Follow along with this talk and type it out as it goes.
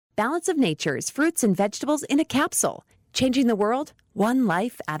Balance of Nature's fruits and vegetables in a capsule, changing the world one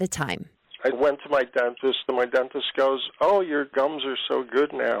life at a time. I went to my dentist, and my dentist goes, "Oh, your gums are so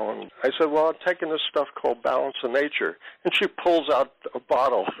good now." And I said, "Well, I'm taking this stuff called Balance of Nature." And she pulls out a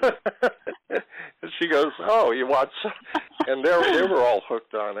bottle. And she goes, "Oh, you want some?" And they were all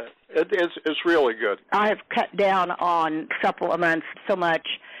hooked on it. It's really good. I have cut down on supplements so much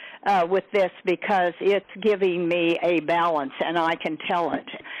with this because it's giving me a balance, and I can tell it.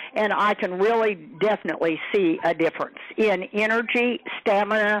 And I can really definitely see a difference in energy,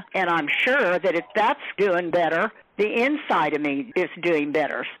 stamina, and I'm sure that if that's doing better, the inside of me is doing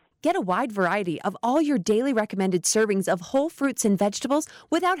better. Get a wide variety of all your daily recommended servings of whole fruits and vegetables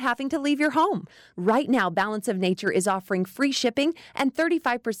without having to leave your home. Right now, Balance of Nature is offering free shipping and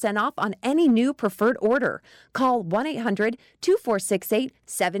 35% off on any new preferred order. Call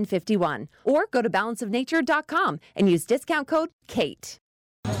 1-800-2468-751 or go to balanceofnature.com and use discount code KATE.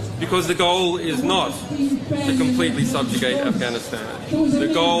 Because the goal is not to completely subjugate Afghanistan. The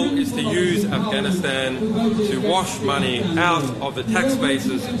goal is to use Afghanistan to wash money out of the tax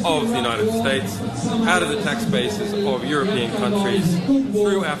bases of the United States, out of the tax bases of European countries,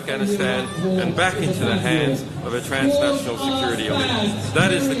 through Afghanistan and back into the hands of a transnational security elite.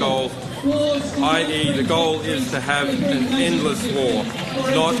 That is the goal, i.e. the goal is to have an endless war,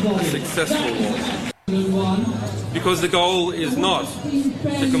 not a successful war. Because the goal is not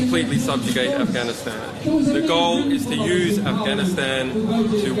to completely subjugate Afghanistan. The goal is to use Afghanistan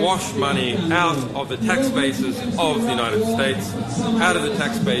to wash money out of the tax bases of the United States, out of the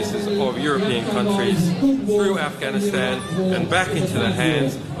tax bases of European countries, through Afghanistan and back into the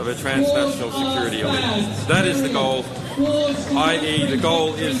hands of a transnational security elite. That is the goal, i.e. the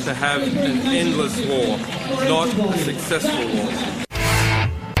goal is to have an endless war, not a successful war.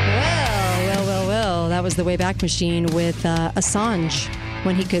 That was the Wayback Machine with Assange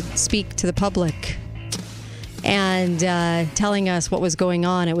when he could speak to the public and telling us what was going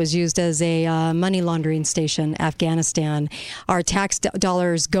on. It was used as a money laundering station, Afghanistan. Our tax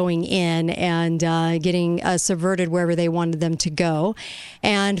dollars going in and getting subverted wherever they wanted them to go,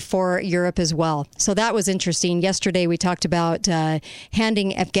 and for Europe as well. So that was interesting. Yesterday we talked about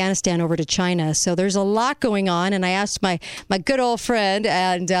handing Afghanistan over to China. So there's a lot going on, and I asked my good old friend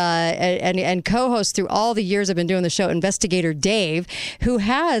and co-host through all the years I've been doing the show, Investigator Dave, who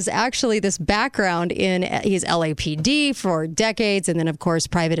has actually this background in, he's LAPD for decades, and then of course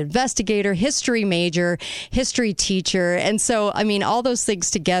private investigator, history major, history teacher. And so, I mean, all those things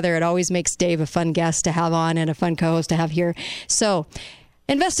together, it always makes Dave a fun guest to have on and a fun co-host to have here. So,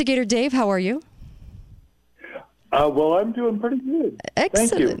 Investigator Dave, how are you? Well, I'm doing pretty good.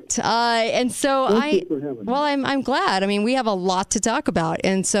 Excellent. Thank you. And so Thank you for having me. Well, I'm glad. I mean, we have a lot to talk about.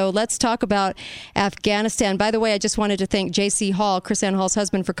 And so let's talk about Afghanistan. By the way, I just wanted to thank J.C. Hall, Chris Ann Hall's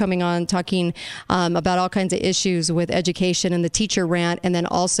husband, for coming on, talking about all kinds of issues with education and the teacher rant. And then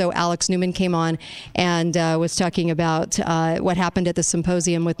also Alex Newman came on and was talking about what happened at the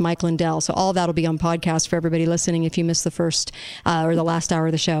symposium with Mike Lindell. So all that'll be on podcast for everybody listening if you missed the first or the last hour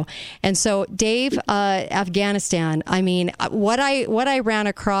of the show. And so, Dave, Afghanistan. I mean, what I ran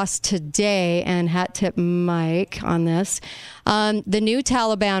across today, and hat tip Mike on this, the new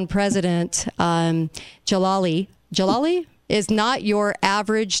Taliban president, Dalley, is not your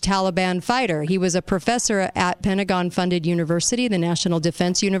average Taliban fighter. He was a professor at Pentagon-funded university, the National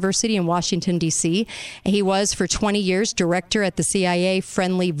Defense University in Washington, D.C. He was for 20 years director at the CIA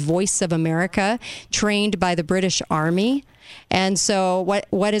Friendly Voice of America, trained by the British Army. And so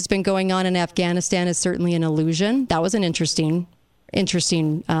what has been going on in Afghanistan is certainly an illusion. That was an interesting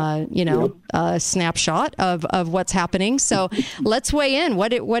snapshot of what's happening. So let's weigh in.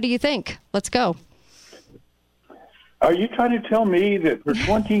 What do you think? Let's go. Are you trying to tell me that for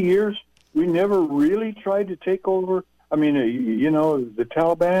 20 years we never really tried to take over? I mean, the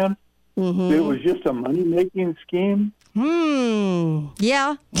Taliban? Mm-hmm. It was just a money-making scheme?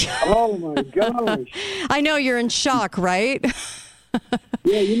 Yeah. Oh, my gosh. I know you're in shock, right?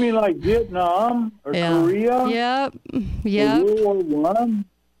 Yeah, you mean like Vietnam or Korea? Yep. World War I?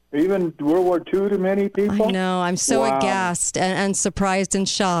 Even World War II to many people? I know. I'm so aghast and surprised and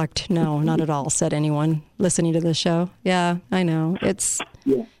shocked. No, not at all, said anyone listening to the show. Yeah, I know. It's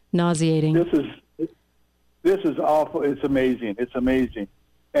nauseating. This is awful. It's amazing. It's amazing.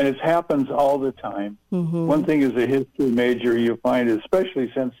 And it happens all the time. Mm-hmm. One thing as a history major, you find,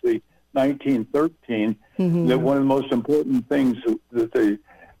 especially since the 1913, mm-hmm. that one of the most important things that the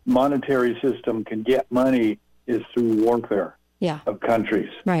monetary system can get money is through warfare of countries.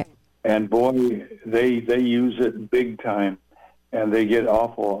 Right. And boy, they use it big time, and they get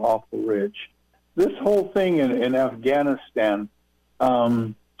awful rich. This whole thing in Afghanistan,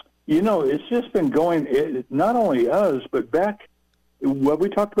 It's just been going, not only us, but back, we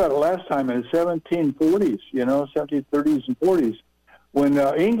talked about it last time in the 1740s, 1730s and 40s, when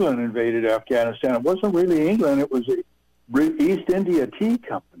England invaded Afghanistan. It wasn't really England, it was the East India Tea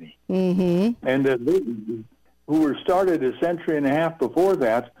Company. Mm-hmm. And who were started a century and a half before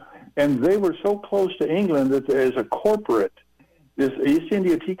that, and they were so close to England that as a corporate, this East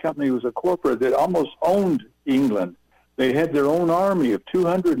India Tea Company was a corporate that almost owned England. They had their own army of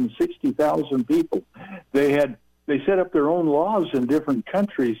 260,000 people. They set up their own laws in different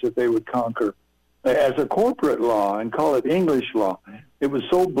countries that they would conquer as a corporate law and call it English law. It was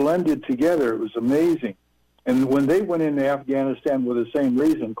so blended together. It was amazing. And when they went into Afghanistan with the same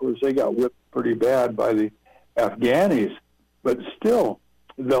reason, of course, they got whipped pretty bad by the Afghanis. But still,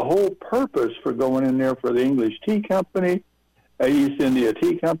 the whole purpose for going in there for the English Tea Company, East India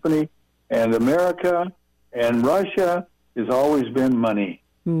Tea Company, and America and Russia has always been money.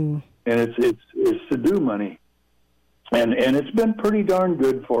 And it's to do money. And it's been pretty darn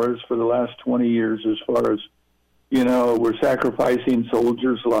good for us for the last 20 years as far as, we're sacrificing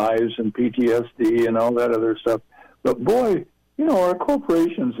soldiers' lives and PTSD and all that other stuff. But boy, our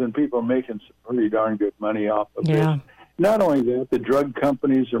corporations and people are making some pretty darn good money off of this. Not only that, the drug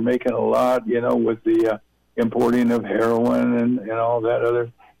companies are making a lot, with the importing of heroin and all that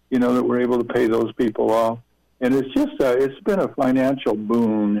other, that we're able to pay those people off. And it's just, it's been a financial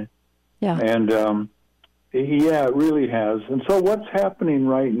boon. Yeah. And, it really has. And so what's happening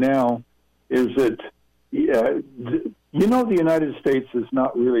right now is that, the United States is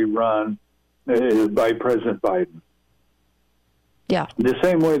not really run by President Biden. Yeah. The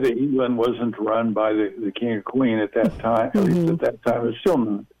same way that England wasn't run by the king or queen at that time, at least at that time, it's still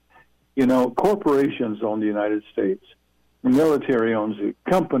not. Corporations own the United States. The military owns it.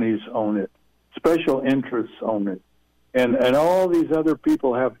 Companies own it. Special interests own it. And all these other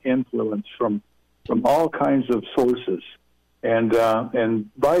people have influence from all kinds of sources. And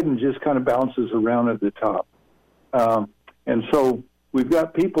Biden just kind of bounces around at the top. And so we've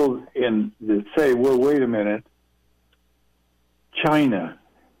got people that say, well, wait a minute, China,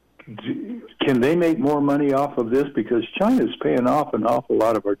 can they make more money off of this? Because China's paying off an awful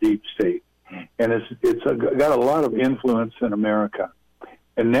lot of our deep state. And it's got a lot of influence in America.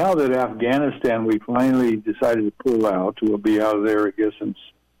 And now that Afghanistan, we finally decided to pull out, we'll be out of there, I guess, in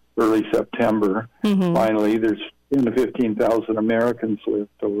early September. Finally, there's 10 to 15,000 Americans left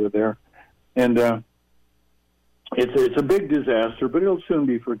over there. And it's a big disaster, but it'll soon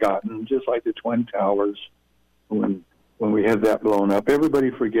be forgotten, just like the Twin Towers when we had that blown up.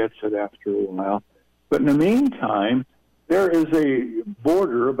 Everybody forgets it after a while. But in the meantime, there is a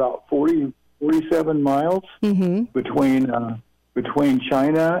border about 47 miles between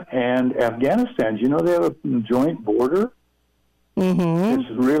China and Afghanistan. Do you know they have a joint border? It's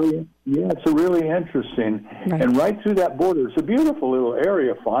really interesting. Right. And right through that border, it's a beautiful little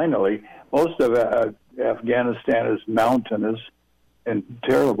area, finally. Most of Afghanistan is mountainous and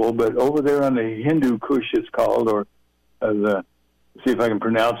terrible, but over there on the Hindu Kush, it's called, or see if I can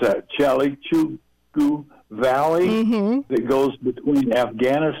pronounce that, Chalichugu Valley that goes between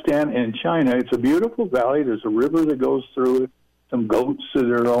Afghanistan and China. It's a beautiful valley. There's a river that goes through it. Some goats that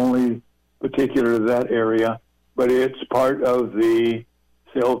are only particular to that area, but it's part of the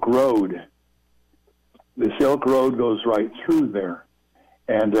Silk Road. The Silk Road goes right through there.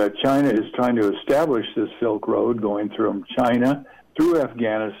 And China is trying to establish this Silk Road going from China through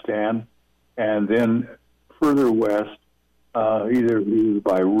Afghanistan and then further west, either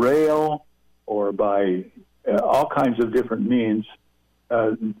by rail or by all kinds of different means.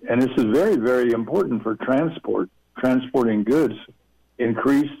 And this is very, very important for transporting goods,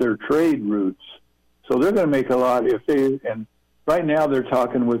 increase their trade routes. So they're going to make a lot and right now they're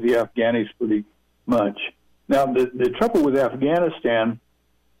talking with the Afghanis pretty much. Now, the trouble with Afghanistan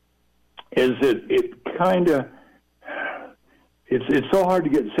is that it's so hard to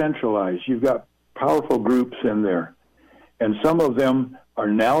get centralized. You've got powerful groups in there, and some of them are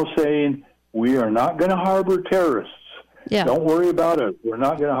now saying, we are not going to harbor terrorists. Yeah. Don't worry about it. We're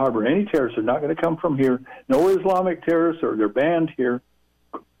not going to harbor any terrorists. They're not going to come from here. No Islamic terrorists, or they're banned here.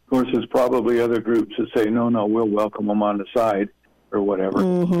 Of course, there's probably other groups that say, no, we'll welcome them on the side or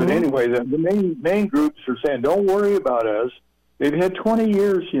whatever. But anyway, the main groups are saying, don't worry about us. They've had 20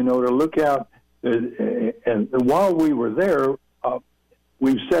 years, to look out. And while we were there,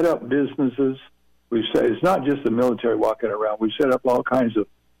 we've set up businesses. It's not just the military walking around. We've set up all kinds of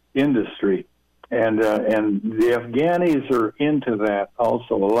industry. And the Afghanis are into that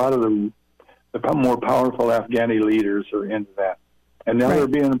also. A lot of the more powerful Afghani leaders are into that. And now they're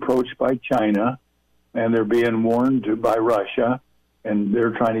being approached by China, and they're being warned by Russia. and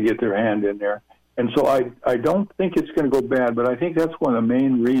they're trying to get their hand in there. And so I don't think it's going to go bad, but I think that's one of the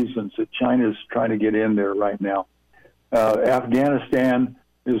main reasons that China's trying to get in there right now. Afghanistan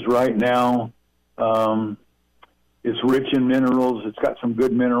is right now, it's rich in minerals. It's got some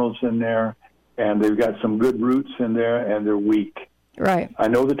good minerals in there, and they've got some good roots in there, and they're weak. Right. I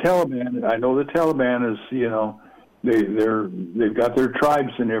know the Taliban is, you know, they've got their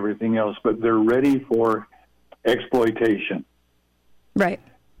tribes and everything else, but they're ready for exploitation. Right.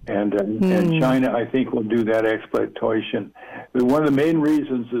 And China, I think, will do that exploitation. But one of the main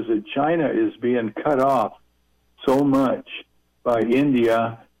reasons is that China is being cut off so much by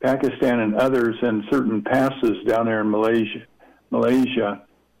India, Pakistan, and others, and certain passes down there in Malaysia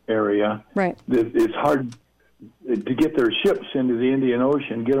area. Right. That it's hard to get their ships into the Indian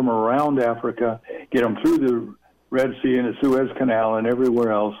Ocean, get them around Africa, get them through the Red Sea and the Suez Canal and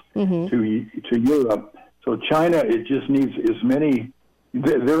everywhere else to Europe. So China, it just needs as many.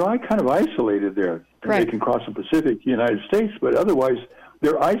 They're all kind of isolated there. Right. They can cross the Pacific to the United States, but otherwise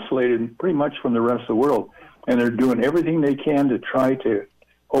they're isolated pretty much from the rest of the world. And they're doing everything they can to try to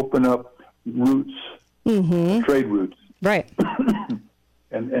open up routes, trade routes. Right.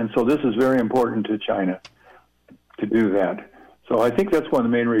 And so this is very important to China to do that. So I think that's one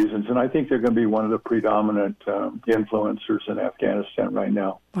of the main reasons, and I think they're going to be one of the predominant influencers in Afghanistan right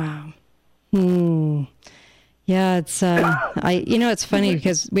now. Wow. Yeah, it's it's funny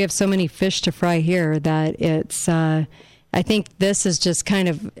because we have so many fish to fry here that it's I think this is just kind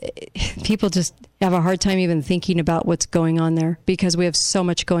of, people just have a hard time even thinking about what's going on there because we have so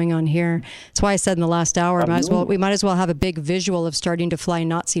much going on here. That's why I said in the last hour, we might as well have a big visual of starting to fly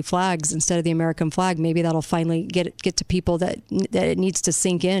Nazi flags instead of the American flag. Maybe that'll finally get to people that it needs to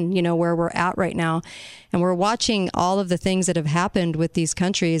sink in, you know, where we're at right now. And we're watching all of the things that have happened with these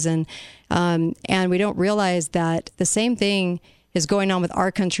countries, and we don't realize that the same thing is going on with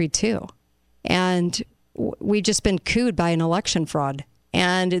our country too. And we've just been cooed by an election fraud,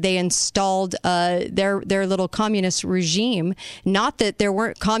 and they installed their little communist regime. Not that there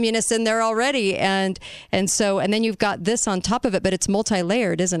weren't communists in there already, and then you've got this on top of it, but it's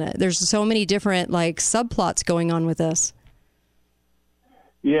multi-layered, isn't it? There's so many different like subplots going on with this.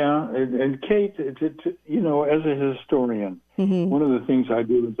 Yeah, and Kate, you know, as a historian, one of the things I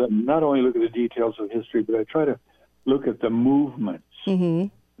do is I not only look at the details of history, but I try to look at the movements.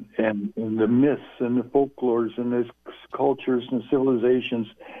 And the myths and the folklores and the cultures and civilizations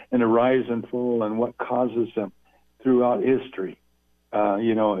and the rise and fall and what causes them throughout history.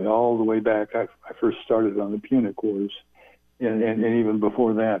 You know, all the way back, I first started on the Punic Wars and even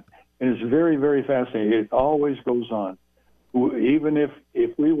before that. And it's very, very fascinating. It always goes on. Even if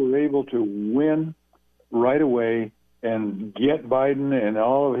we were able to win right away and get Biden and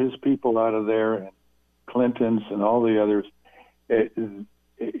all of his people out of there, and Clinton's and all the others, it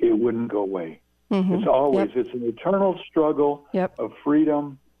wouldn't go away. It's always, it's an eternal struggle of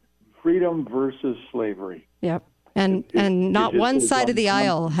freedom versus slavery. Yep. And not one side of the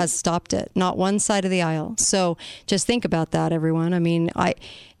aisle has stopped it. Not one side of the aisle. So just think about that, everyone. I mean,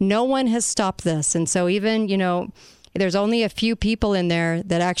 no one has stopped this. And so even, you know, there's only a few people in there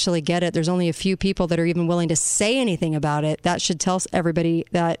that actually get it. There's only a few people that are even willing to say anything about it. That should tell everybody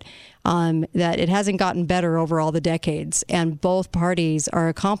that that it hasn't gotten better over all the decades. And both parties are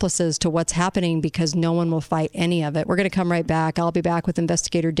accomplices to what's happening because no one will fight any of it. We're going to come right back. I'll be back with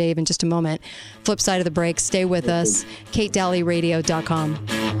Investigator Dave in just a moment. Flip side of the break. Stay with us. KateDalleyRadio.com.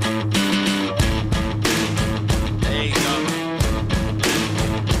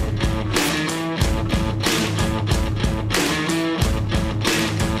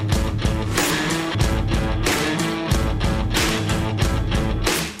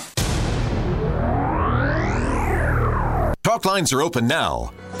 Talk lines are open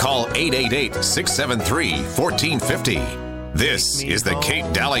now. Call 888-673-1450. This is the Kate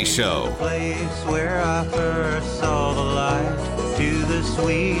Dalley Show. The place where I first saw the light, to the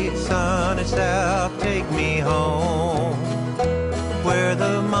sweet sunny south, take me home. Where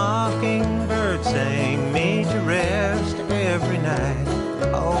the mockingbird sang me to rest every night.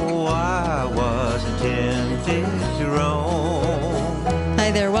 Oh, I was tempted to roam.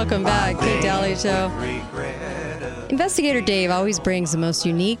 Hi there, welcome back. Kate Dalley Show. Investigator Dave always brings the most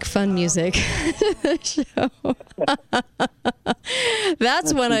unique, fun music to the show.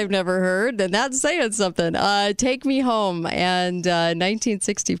 That's one I've never heard, and that's saying something. Take Me Home and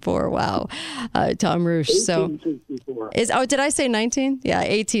 1964. Wow, Tom Roosh. So, did I say 19? Yeah,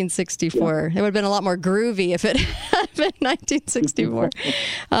 1864. Yeah. It would have been a lot more groovy if it had been 1964.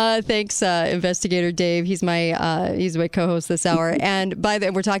 Thanks, Investigator Dave. He's my co-host this hour. And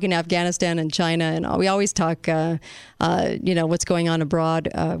we're talking Afghanistan and China, and we always talk what's going on abroad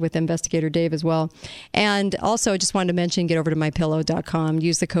with Investigator Dave as well. And also, I just wanted to mention, get over to mypillow.com,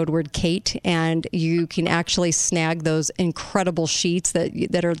 use the code word Kate, and you can actually snag those incredible sheets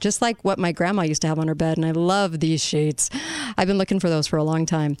that are just like what my grandma used to have on her bed. And I love these sheets. I've been looking for those for a long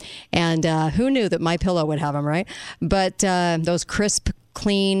time. And who knew that MyPillow would have them, right? But those crisp,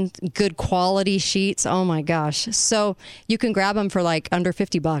 clean, good quality sheets. Oh my gosh. So you can grab them for like under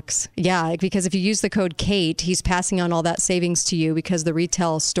 $50. Yeah, because if you use the code Kate, he's passing on all that savings to you because the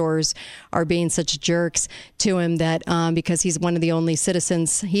retail stores are being such jerks to him that because he's one of the only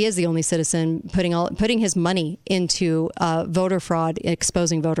citizens, he is the only citizen putting his money into voter fraud,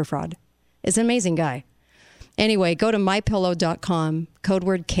 exposing voter fraud. Is an amazing guy. Anyway, go to mypillow.com, code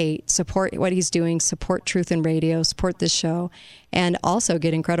word Kate, support what he's doing, support Truth in Radio, support this show, and also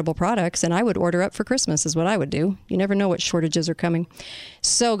get incredible products. And I would order up for Christmas is what I would do. You never know what shortages are coming.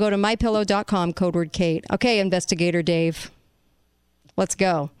 So go to mypillow.com, code word Kate. Okay, Investigator Dave, let's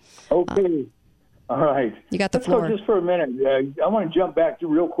go. Okay. All right. You got the floor. Let's go just for a minute. I want to jump back to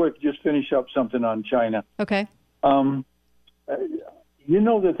real quick, just finish up something on China. Okay. You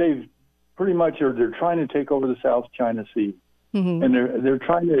know that they've pretty much they're trying to take over the South China Sea, and they're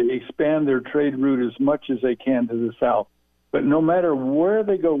trying to expand their trade route as much as they can to the south. But no matter where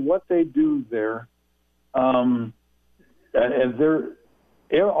they go, what they do there, and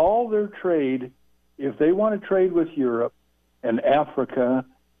all their trade, if they want to trade with Europe and Africa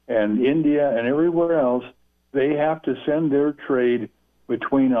and India and everywhere else, they have to send their trade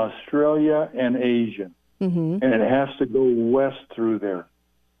between Australia and Asia, and it has to go west through there.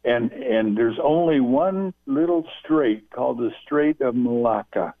 And there's only one little strait called the Strait of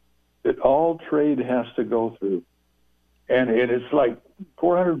Malacca that all trade has to go through. And it's like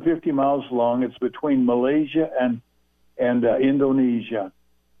 450 miles long. It's between Malaysia and Indonesia.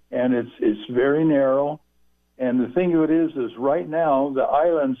 And it's very narrow. And the thing of it is right now, the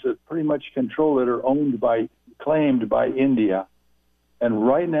islands that pretty much control it are claimed by India. And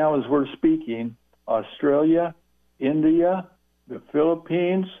right now, as we're speaking, Australia, India, the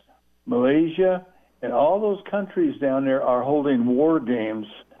Philippines, Malaysia, and all those countries down there are holding war games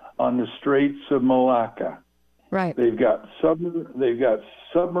on the Straits of Malacca. Right. They've got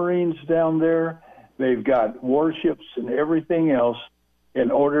submarines down there. They've got warships and everything else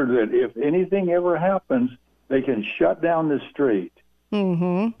in order that if anything ever happens, they can shut down the strait.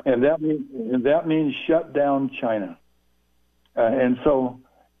 And that means shut down China. And so,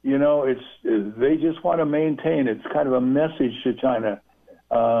 they just want to maintain. It's kind of a message to China.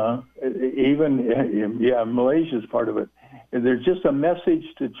 Malaysia's part of it. There's just a message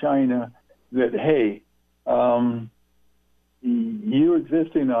to China that, hey, you're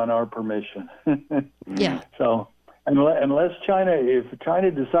existing on our permission. Yeah. So unless if China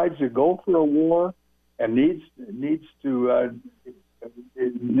decides to go for a war and needs to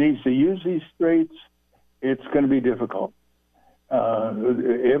use these straits, it's going to be difficult.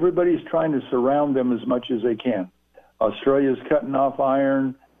 Everybody's trying to surround them as much as they can. Australia's cutting off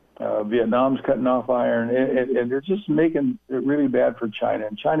iron, Vietnam's cutting off iron, and they're just making it really bad for China.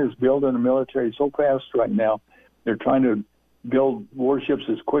 And China's building a military so fast right now. They're trying to build warships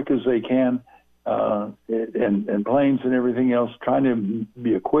as quick as they can, and planes and everything else, trying to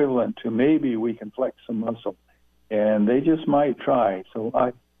be equivalent to maybe we can flex some muscle. And they just might try. So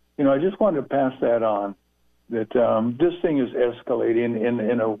I just wanted to pass that on. That this thing is escalating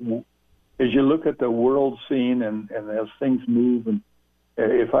as you look at the world scene and as things move. And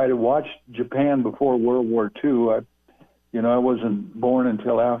if I'd have watched Japan before World War II, I wasn't born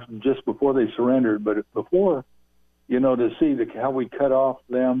until just before they surrendered. But before, to see how we cut off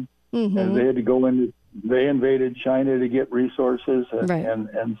them, and they had to go in. They invaded China to get resources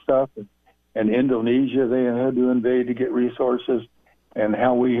and stuff, and Indonesia they had to invade to get resources, and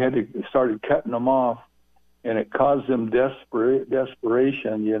how we started cutting them off. And it caused them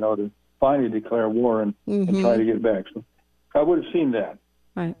desperation, to finally declare war and try to get back. So I would have seen that.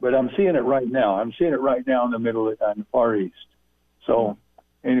 Right. But I'm seeing it right now. I'm seeing it right now in the the Far East. So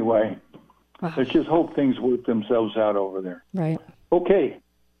anyway, let's just hope things work themselves out over there. Right. Okay.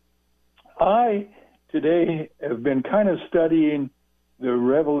 I today have been kind of studying the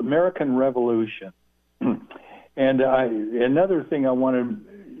American Revolution. And another thing I want to...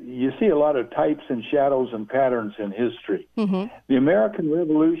 You see a lot of types and shadows and patterns in history. The American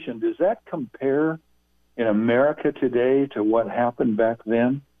Revolution, does that compare in America today to what happened back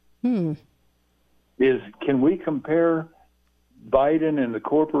then? Can we compare Biden and the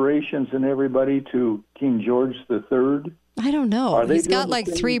corporations and everybody to King George III? I don't know. He's got like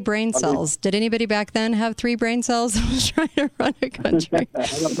 3 brain cells. Did anybody back then have 3 brain cells? I was trying to run a country. I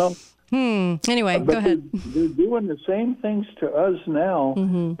don't know. Anyway, go ahead. They're doing the same things to us now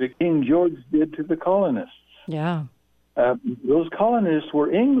that King George did to the colonists. Yeah. Those colonists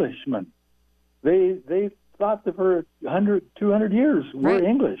were Englishmen. They thought that for 100, 200 years, we're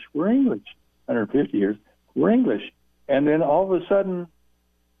English. 150 years, we're English. And then all of a sudden,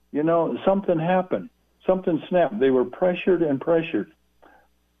 something happened. Something snapped. They were pressured and pressured.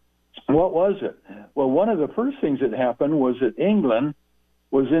 What was it? Well, one of the first things that happened was that England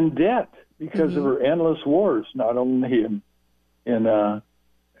was in debt because of her endless wars, not only in the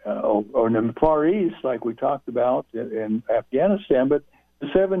Far East, like we talked about in Afghanistan, but the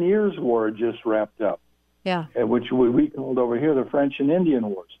 7 Years' War had just wrapped up. Yeah. Which we called over here the French and Indian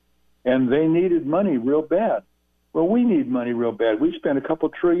Wars. And they needed money real bad. Well, we need money real bad. We spent a couple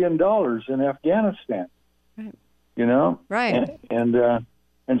 $1 trillion in Afghanistan. Right. Right.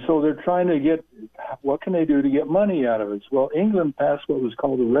 And so they're trying to get, what can they do to get money out of us? Well, England passed what was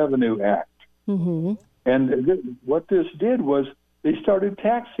called the Revenue Act. And what this did was they started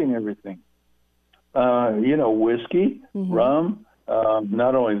taxing everything. Whiskey, rum,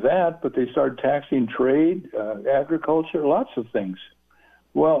 not only that, but they started taxing trade, agriculture, lots of things.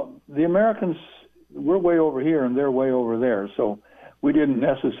 Well, the Americans, we're way over here and they're way over there, so we didn't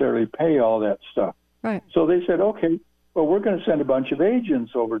necessarily pay all that stuff. Right. So they said, okay, well, we're going to send a bunch of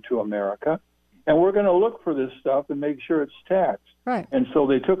agents over to America, and we're going to look for this stuff and make sure it's taxed. Right. And so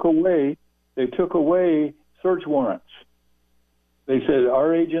they took away search warrants. They said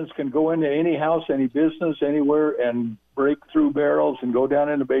our agents can go into any house, any business, anywhere, and break through barrels and go down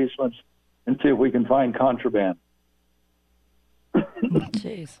into basements and see if we can find contraband.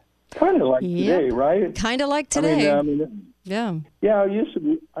 Jeez. Kind of like today, right? Kind of like today. Yeah. I used to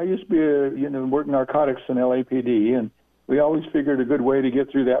be work narcotics in LAPD, and we always figured a good way to get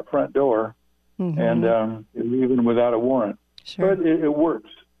through that front door, and even without a warrant. Sure. But it works,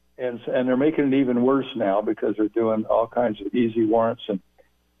 and they're making it even worse now because they're doing all kinds of easy warrants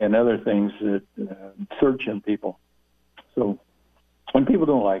and other things that searching people. So, and people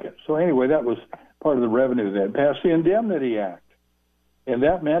don't like it. So anyway, that was part of the revenue that passed the Indemnity Act. And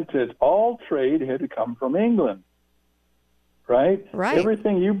that meant that all trade had to come from England, right? Right.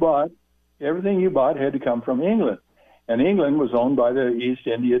 Everything you bought had to come from England. And England was owned by the East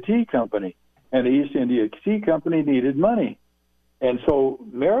India Tea Company. And the East India Tea Company needed money. And so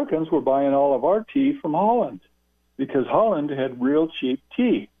Americans were buying all of our tea from Holland because Holland had real cheap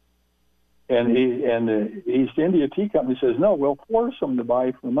tea. And the East India Tea Company says, no, we'll force them to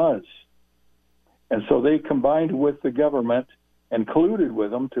buy from us. And so they combined with the government and colluded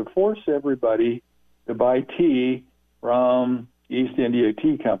with them to force everybody to buy tea from East India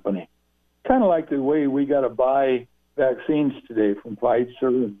Tea Company. Kind of like the way we got to buy vaccines today from Pfizer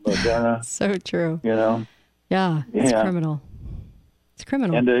and Moderna. So true. Yeah, it's criminal. It's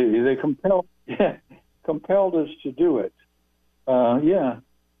criminal. And they compelled us to do it.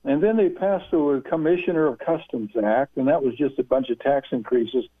 And then they passed the Commissioner of Customs Act, and that was just a bunch of tax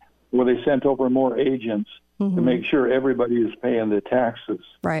increases where they sent over more agents to make sure everybody is paying the taxes.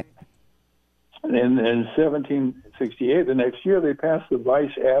 Right. And in 1768, the next year, they passed the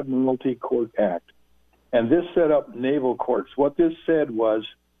Vice Admiralty Court Act. And this set up naval courts. What this said was,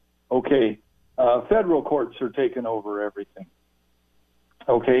 okay, federal courts are taking over everything.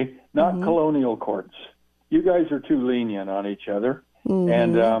 Okay? Not colonial courts. You guys are too lenient on each other.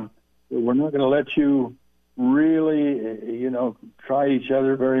 And we're not going to let you really, try each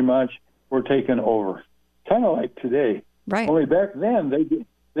other very much. We're taking over. Kind of like today. Right. Only back then,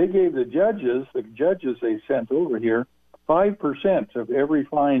 they gave the judges they sent over here, 5% of every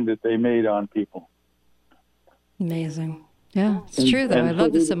fine that they made on people. Amazing. Yeah, it's true, though. I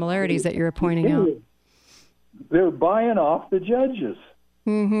love the similarities that you're pointing out. They're buying off the judges.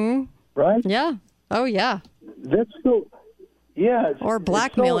 Right? Yeah. Oh, yeah. That's so... Yeah. Or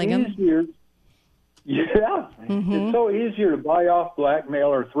blackmailing them. Yeah. It's so easier to buy off, blackmail,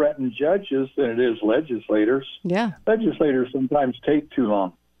 or threaten judges than it is legislators. Yeah. Legislators sometimes take too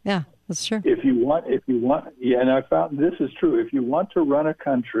long. Yeah, that's true. If you want, and I found this is true. If you want to run a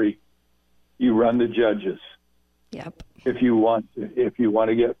country, you run the judges. Yep. If you want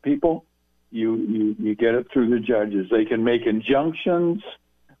to get people, you get it through the judges. They can make injunctions.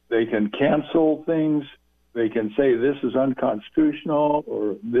 They can cancel things. They can say this is unconstitutional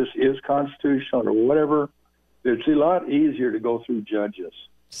or this is constitutional or whatever. It's a lot easier to go through judges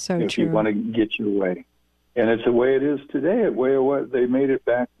if you want to get your way. And it's the way it is today, the way they made it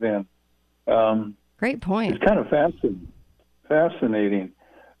back then. Great point. It's kind of fascinating.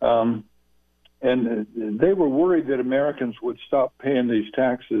 And they were worried that Americans would stop paying these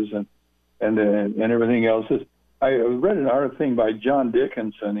taxes and everything else. I read an article by John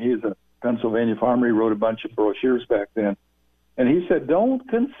Dickinson. He's Pennsylvania farmer. He wrote a bunch of brochures back then. And he said, don't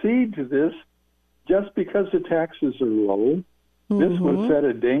concede to this just because the taxes are low. This would set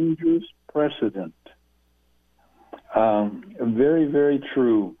a dangerous precedent. Very, very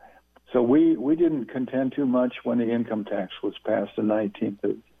true. So we didn't contend too much when the income tax was passed in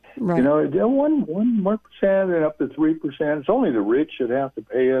 1930. Right. You know, 1% and up to 3%. It's only the rich that have to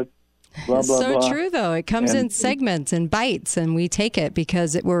pay it. Blah, blah, so blah. true, though. It comes in segments and bites, and we take it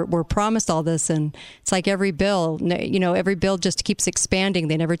because we're promised all this. And it's like every bill, every bill just keeps expanding.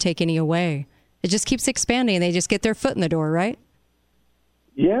 They never take any away. It just keeps expanding. They just get their foot in the door, right?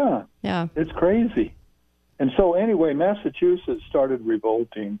 Yeah. Yeah. It's crazy. And so anyway, Massachusetts started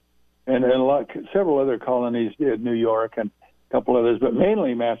revolting, and several other colonies did, New York and a couple others, but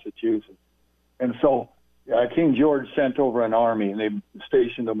mainly Massachusetts. And so King George sent over an army, and they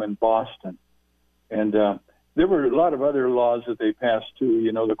stationed them in Boston. And there were a lot of other laws that they passed too,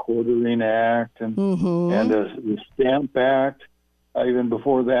 the Quartering Act and the Stamp Act. Even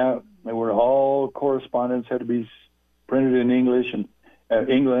before that, there were all correspondence had to be printed in English and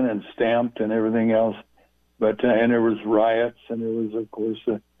England and stamped and everything else. But and there was riots, and there was, of course,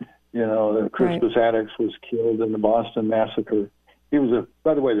 the Crispus Attucks was killed in the Boston Massacre. He was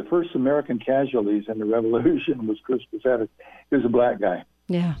by the way, the first American casualties in the Revolution was Crispus Attucks. He was a black guy.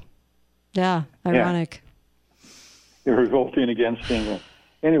 Yeah. Yeah. Ironic. Yeah. They were revolting against England.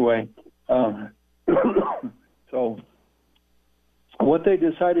 Anyway, so what they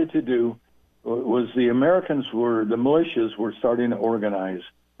decided to do was the militias were starting to organize.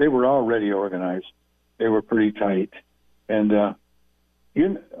 They were already organized. They were pretty tight. And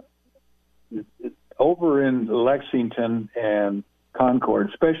over in Lexington and Concord,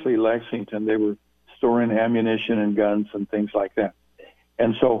 especially Lexington, they were storing ammunition and guns and things like that.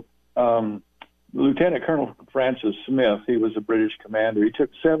 And so Lieutenant Colonel Francis Smith, he was a British commander, he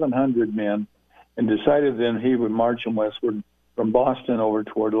took 700 men and decided then he would march them westward from Boston over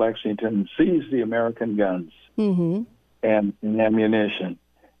toward Lexington and seize the American guns and ammunition.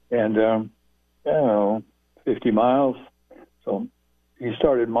 And, 50 miles. So he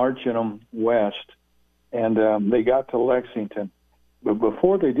started marching them west, and they got to Lexington. But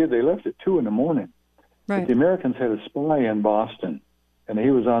before they did, they left at 2 a.m. Right. But the Americans had a spy in Boston, and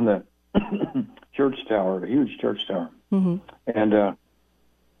he was on the church tower, the huge church tower. And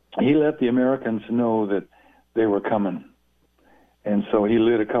he let the Americans know that they were coming. And so he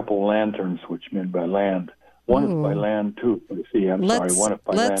lit a couple lanterns, which meant by land. One is by land, two by sea. One is by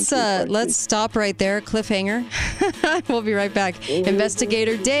land, two by let's sea. stop right there. Cliffhanger. We'll be right back.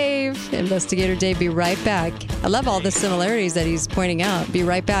 Investigator Dave, be right back. I love all the similarities that he's pointing out. Be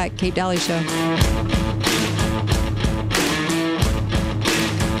right back. Kate Dalley Show.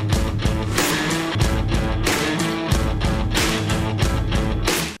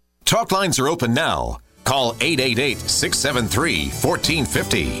 Talk lines are open now. Call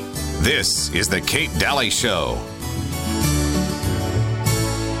 888-673-1450. This is the Kate Dalley Show.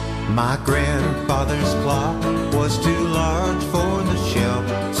 My grandfather's clock was too large for the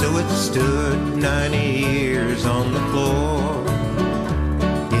shelf, so it stood 90 years on the floor.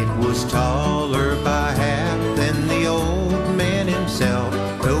 It was taller by half than the old man himself,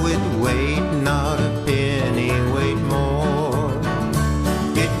 though it weighed not a penny, weighed more.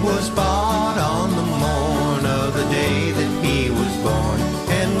 It was bought on the morn of the day that he was born,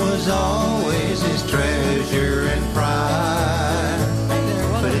 and was always his treasure and pride.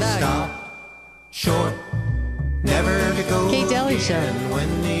 But it stopped short, never to go. Kate Dalley Show.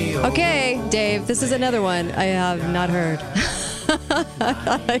 Okay, Dave, this is another one I have not heard.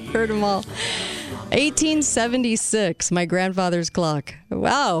 I heard them all. 1876, my grandfather's clock.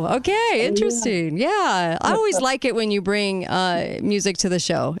 Wow. Okay. Interesting. Yeah. I always like it when you bring music to the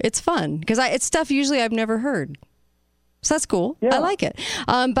show. It's fun because it's stuff usually I've never heard. So that's cool. Yeah. I like it.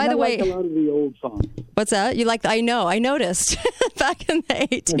 By the way, like a lot of the old songs. What's that? You like? I know. I noticed back in the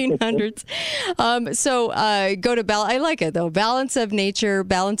 1800s. So go to I like it though. Balance of Nature,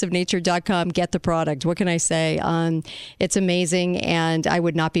 balanceofnature.com. Get the product. What can I say? It's amazing, and I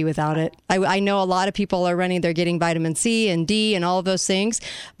would not be without it. I know a lot of people are running. They're getting vitamin C and D and all of those things,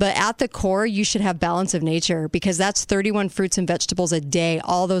 but at the core, you should have Balance of Nature because that's 31 fruits and vegetables a day.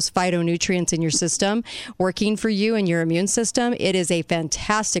 All those phytonutrients in your system working for you and your immune system. It is a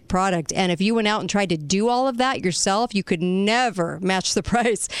fantastic product. And if you went out and tried to do all of that yourself, you could never match the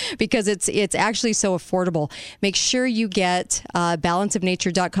price because it's actually so affordable. Make sure you get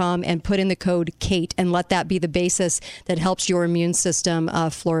balanceofnature.com and put in the code KATE and let that be the basis that helps your immune system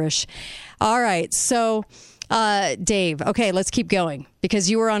flourish. All right. So, Dave, okay, let's keep going because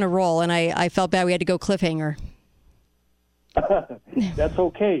you were on a roll and I felt bad we had to go cliffhanger. That's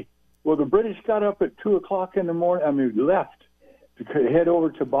okay. Well, the British got up at 2 o'clock in the morning. Left to head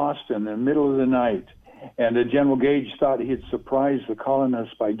over to Boston in the middle of the night. And General Gage thought he'd surprise the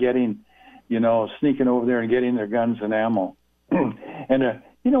colonists by sneaking over there and getting their guns and ammo. And,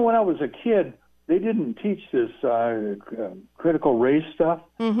 when I was a kid, they didn't teach this critical race stuff.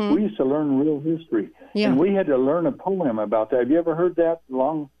 Mm-hmm. We used to learn real history. Yeah. And we had to learn a poem about that. Have you ever heard that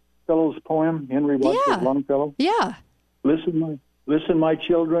Longfellow's poem, Henry Wadsworth Longfellow? Yeah. Listen, my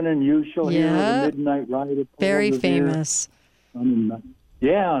children, and you shall hear the midnight ride of Paul Very Revere. famous. On the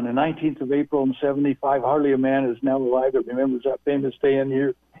 19th of April in 75, hardly a man is now alive that remembers that famous day and year.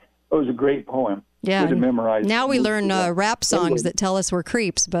 It was a great poem. Yeah. To memorize. Now we learn rap songs that tell us we're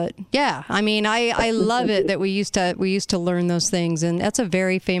creeps, but yeah, I love it that we used to learn those things, and that's a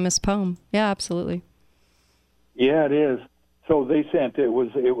very famous poem. Yeah, absolutely. Yeah, it is. So they sent it was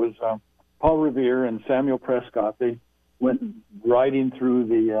Paul Revere and Samuel Prescott. They went riding through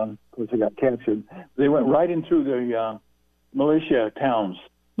of course they got captured. They went riding through the militia towns.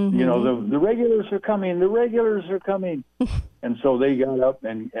 Mm-hmm. The regulars are coming. The regulars are coming. And so they got up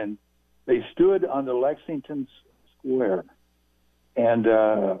and they stood on the Lexington Square, and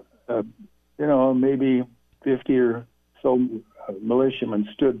maybe 50 or so militiamen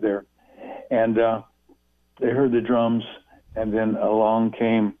stood there, and they heard the drums, and then along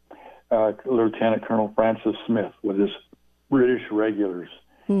came Lieutenant Colonel Francis Smith with his British regulars.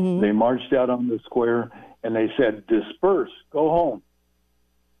 Mm-hmm. They marched out on the square, and they said, "Disperse, go home."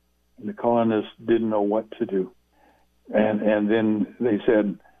 And the colonists didn't know what to do, and then they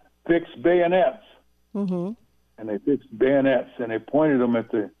said, "Fix bayonets." Mm-hmm. And they fixed bayonets, and they pointed them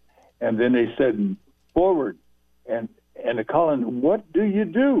and then they said, "Forward." And the colonel, "What do you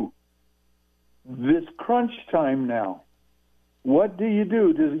do? This crunch time now. What do you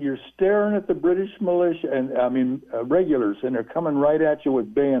do? You're staring at the British militia, and regulars, and they're coming right at you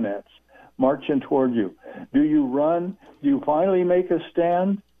with bayonets, marching toward you. Do you run? Do you finally make a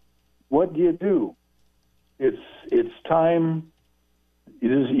stand? What do you do? It's time.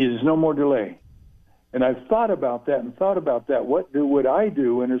 It is no more delay." And I've thought about that. What would I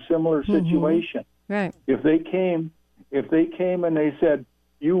do in a similar situation? Mm-hmm. Right. If they came and they said,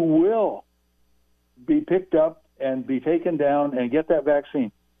 "You will be picked up and be taken down and get that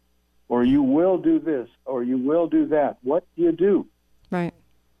vaccine, or you will do this, or you will do that," what do you do? Right.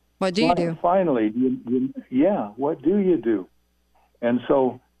 What do you do? Finally, what do you do? And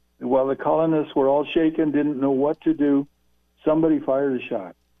so, while the colonists were all shaken, didn't know what to do, somebody fired a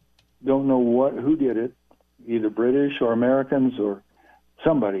shot. Don't know who did it, either British or Americans or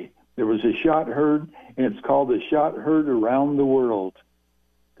somebody. There was a shot heard, and it's called the shot heard around the world.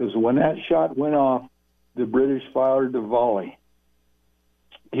 Because when that shot went off, the British fired a volley.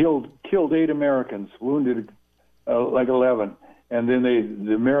 Killed 8 Americans, wounded like 11. And then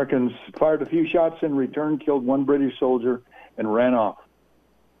the Americans fired a few shots in return, killed 1 British soldier, and ran off.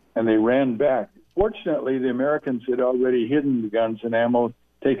 And they ran back. Fortunately, the Americans had already hidden the guns and ammo,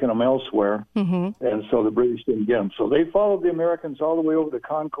 taken them elsewhere, and so the British didn't get them. So they followed the Americans all the way over to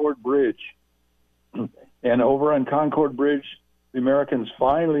Concord Bridge. And over on Concord Bridge, the Americans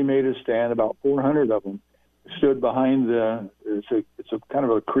finally made a stand. About 400 of them stood behind it's a kind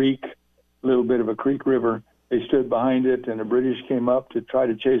of a creek, a little bit of a creek river. They stood behind it, and the British came up to try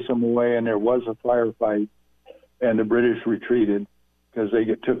to chase them away, and there was a firefight, and the British retreated because they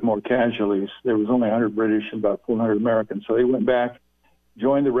took more casualties. There was only 100 British and about 400 Americans. So they went back,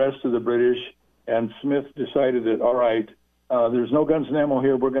 joined the rest of the British, and Smith decided that, all right, there's no guns and ammo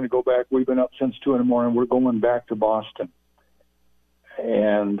here. We're going to go back. We've been up since 2 a.m. We're going back to Boston.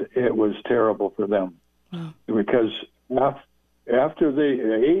 And it was terrible for them because after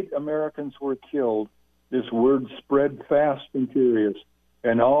the 8 Americans were killed, this word spread fast and furious,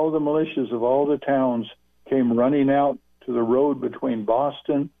 and all the militias of all the towns came running out to the road between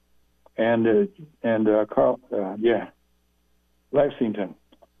Boston and Lexington.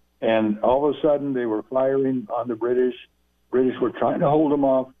 And all of a sudden, they were firing on the British. British were trying to hold them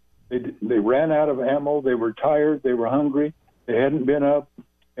off. They ran out of ammo. They were tired. They were hungry. They hadn't been up,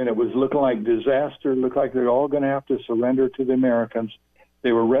 and it was looking like disaster. It looked like they're all going to have to surrender to the Americans.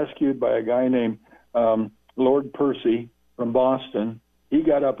 They were rescued by a guy named Lord Percy from Boston. He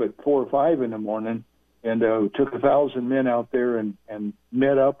got up at 4 or 5 in the morning and took 1,000 men out there and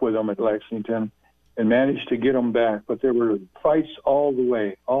met up with them at Lexington and managed to get them back. But there were fights all the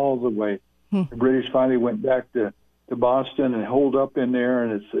way. The British finally went back to Boston and holed up in there,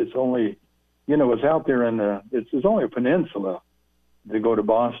 and it's only, it's out there it's only a peninsula to go to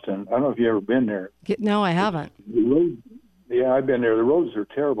Boston. I don't know if you've ever been there. No, I haven't. I've been there. The roads are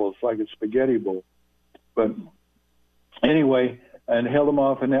terrible. It's like a spaghetti bowl. But anyway, and held them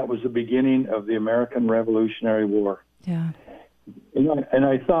off, and that was the beginning of the American Revolutionary War. Yeah. And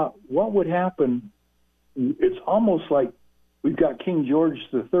I thought, what would happen? It's almost like we've got King George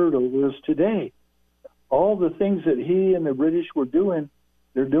III over us today. All the things that he and the British were doing,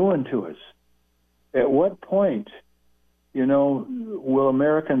 they're doing to us. At what point, will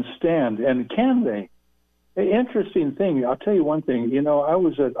Americans stand, and can they? The interesting thing, I'll tell you one thing. I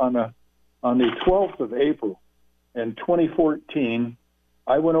was on the 12th of April in 2014.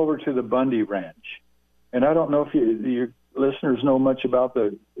 I went over to the Bundy Ranch, and I don't know if your listeners know much about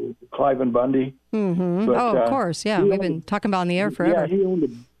the Clive and Bundy. Mm-hmm. But, of course, yeah. We've been talking about on the air forever. Yeah, he owned a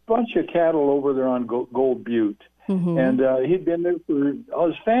bunch of cattle over there on Gold Butte, and he'd been there for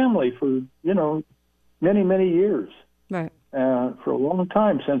his family for many, many years. Right. For a long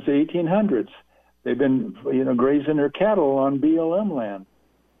time, since the 1800s. They've been, grazing their cattle on BLM land.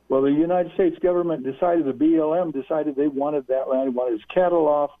 Well, the United States government the BLM decided they wanted that land, they wanted its cattle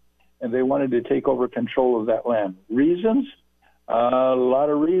off, and they wanted to take over control of that land. Reasons? A lot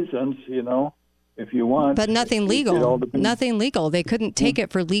of reasons, if you want. But nothing legal. Nothing legal. They couldn't take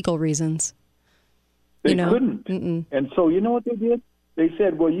it for legal reasons. They couldn't. Mm-mm. And so you know what they did? They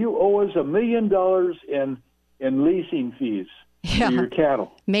said, well, you owe us $1 million in leasing fees. For your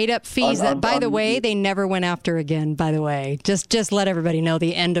cattle. Made up fees that, by the way, they never went after again, by the way. Just let everybody know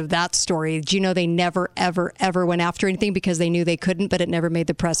the end of that story. Do you know they never, ever, ever went after anything because they knew they couldn't, but it never made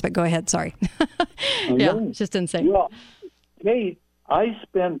the press. But go ahead, sorry. Yeah, it's just insane. Well, Kate, I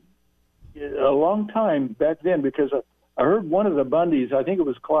spent a long time back then because I heard one of the Bundys, I think it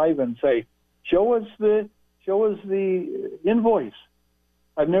was Cliven, say, show us the invoice.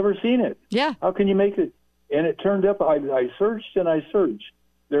 I've never seen it. Yeah. How can you make it? And it turned up, I searched and I searched.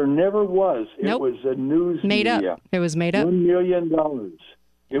 There never was. Nope. It was a news made media. Up. It was made up. $1 million.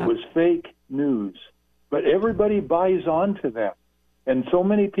 It was fake news. But everybody buys onto that. And so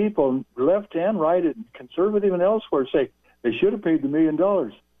many people, left and right, and conservative and elsewhere, say they should have paid the $1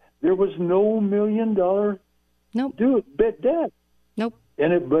 million. There was no $1 million nope. debt. Nope.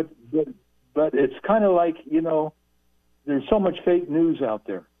 And but it's kind of like, there's so much fake news out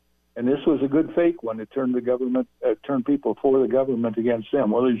there. And this was a good fake one. It turned turned people for the government against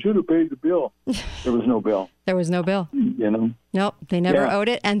them. Well, they should have paid the bill. There was no bill. There was no bill. Nope, they never owed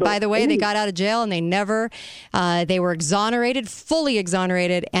it. And by the way, they got out of jail and they never, they were exonerated, fully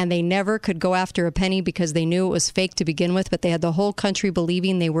exonerated, and they never could go after a penny because they knew it was fake to begin with, but they had the whole country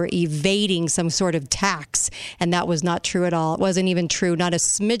believing they were evading some sort of tax. And that was not true at all. It wasn't even true. Not a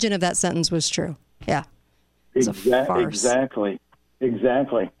smidgen of that sentence was true. Yeah. Exactly.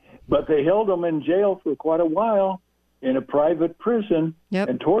 But they held them in jail for quite a while in a private prison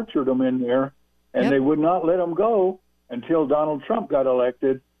and tortured them in there, and they would not let them go until Donald Trump got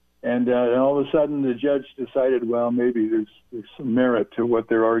elected. And all of a sudden, the judge decided, well, maybe there's some merit to what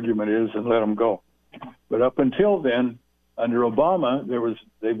their argument is, and let them go. But up until then, under Obama,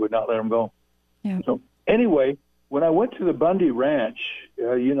 they would not let them go. Yeah. So anyway, when I went to the Bundy Ranch,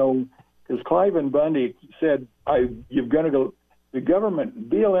 because Clive and Bundy said, you've got to go. The government,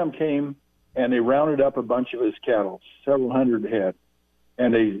 BLM came, and they rounded up a bunch of his cattle, several hundred head,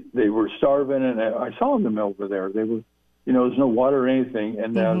 and they were starving, and I saw them over there. They were, there's no water or anything,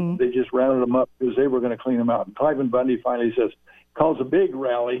 and they just rounded them up because they were going to clean them out. And Clive and Bundy finally calls a big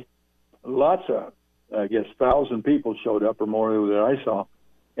rally. Lots of, 1,000 people showed up or more that I saw,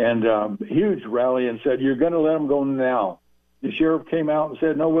 and huge rally, and said, you're going to let them go now. The sheriff came out and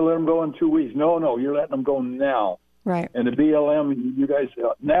said, no, we'll let them go in 2 weeks. No, you're letting them go now. Right. And the BLM, you guys,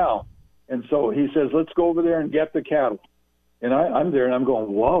 now. And so he says, let's go over there and get the cattle. And I'm there, and I'm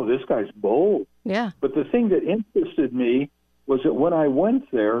going, wow, this guy's bold. Yeah. But the thing that interested me was that when I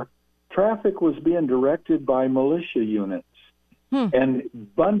went there, traffic was being directed by militia units. And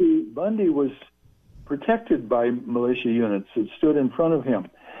Bundy was protected by militia units that stood in front of him.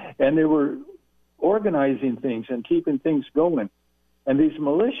 And they were organizing things and keeping things going. And these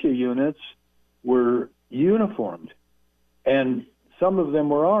militia units were uniformed, and some of them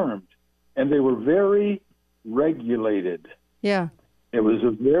were armed, and they were very regulated. Yeah. It was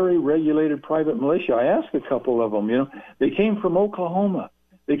a very regulated private militia. I asked a couple of them, they came from Oklahoma,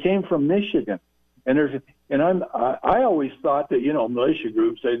 they came from Michigan, and I always thought that, militia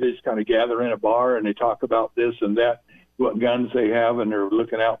groups, they just kind of gather in a bar and they talk about this and that, what guns they have, and they're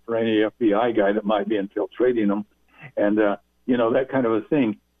looking out for any FBI guy that might be infiltrating them, and, that kind of a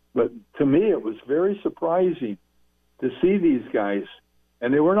thing. But to me, it was very surprising to see these guys,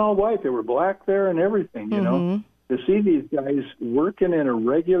 and they weren't all white; they were black there and everything. To see these guys working in a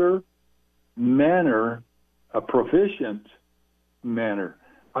regular manner, a proficient manner,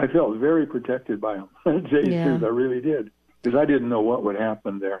 I felt very protected by them. Truth, I really did. because I didn't know what would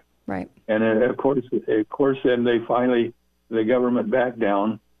happen there. Right. And of course, then the government backed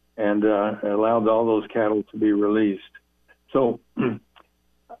down and allowed all those cattle to be released. So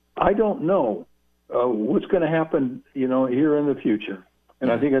I don't know what's going to happen, here in the future.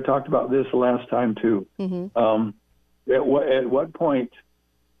 And I think I talked about this last time too. Mm-hmm. At what point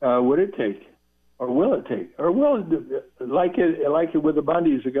would it take, or will it take, or will it, like it with the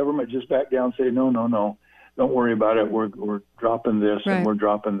Bundys, the government just back down and say, no, don't worry about it. We're dropping this and we're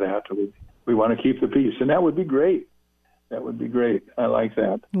dropping that. We want to keep the peace, and that would be great. That would be great. I like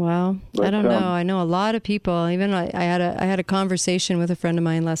that. Well, but, I don't know. I know a lot of people. Even I had a conversation with a friend of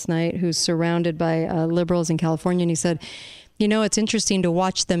mine last night who's surrounded by liberals in California, and he said, it's interesting to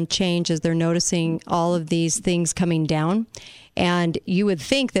watch them change as they're noticing all of these things coming down. And you would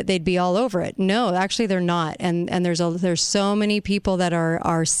think that they'd be all over it. No, actually they're not. And there's so many people that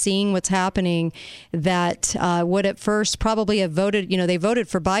are seeing what's happening that would at first probably have voted, they voted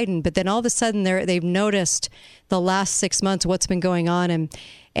for Biden, but then all of a sudden they've noticed the last 6 months what's been going on,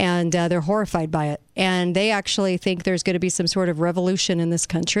 and they're horrified by it. And they actually think there's going to be some sort of revolution in this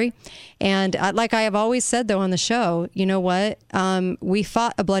country. And like I have always said, though, on the show, you know what? We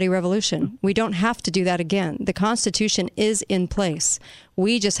fought a bloody revolution. We don't have to do that again. The Constitution is in place.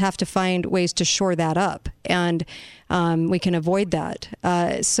 We just have to find ways to shore that up. And we can avoid that.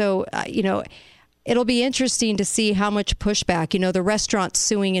 It'll be interesting to see how much pushback, the restaurants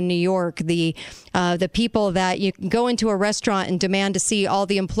suing in New York, the people that you can go into a restaurant and demand to see all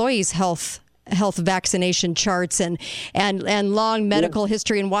the employees' health vaccination charts and long medical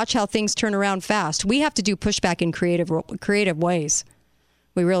history, and watch how things turn around fast. We have to do pushback in creative ways.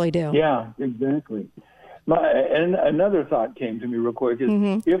 We really do. Yeah, exactly. And another thought came to me real quick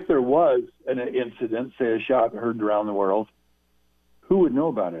is if there was an incident, say a shot heard around the world, who would know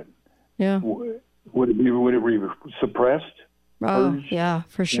about it? Yeah. Would it be suppressed? Oh, purged, yeah,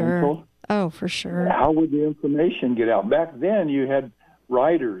 for sure. canceled? Oh, for sure. How would the information get out? Back then, you had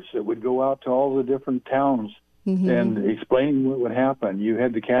writers that would go out to all the different towns and explaining what would happen. You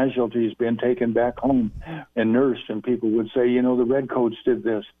had the casualties being taken back home and nursed, and people would say, the redcoats did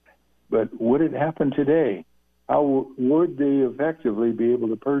this. But would it happen today? How would they effectively be able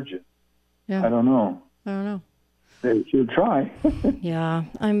to purge it? Yeah. I don't know. They should try. Yeah,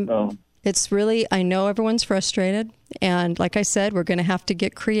 It's really, I know everyone's frustrated. And like I said, we're going to have to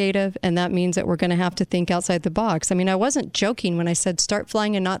get creative. And that means that we're going to have to think outside the box. I mean, I wasn't joking when I said start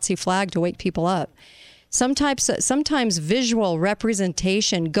flying a Nazi flag to wake people up. Sometimes visual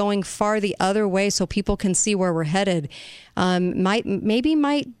representation going far the other way so people can see where we're headed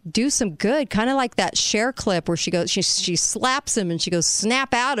might do some good. Kind of like that Cher clip where she slaps him and she goes,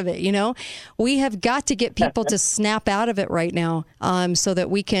 snap out of it. We have got to get people to snap out of it right now so that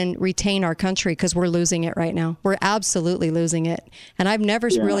we can retain our country, because we're losing it right now. We're absolutely losing it. And I've never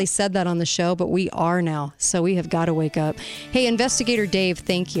really said that on the show, but we are now. So we have got to wake up. Hey, Investigator Dave,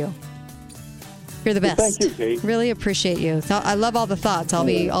 thank you. You're the best. Thank you, Kate. Really appreciate you. I love all the thoughts. I'll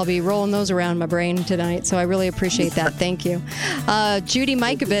be rolling those around my brain tonight, so I really appreciate that. Thank you. Judy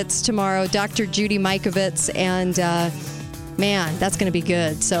Mikovits tomorrow, Dr. Judy Mikovits, and man, that's going to be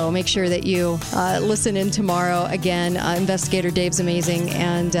good. So make sure that you listen in tomorrow. Again, Investigator Dave's amazing,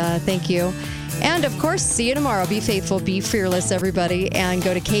 and thank you. And, of course, see you tomorrow. Be faithful, be fearless, everybody. And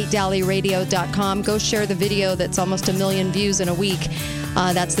go to katedalleyradio.com. Go share the video that's almost 1 million views in a week.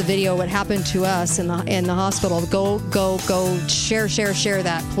 That's the video what happened to us in the hospital. Go, share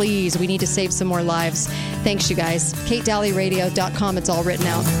that, please. We need to save some more lives. Thanks, you guys. katedalleyradio.com. It's all written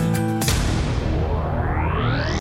out.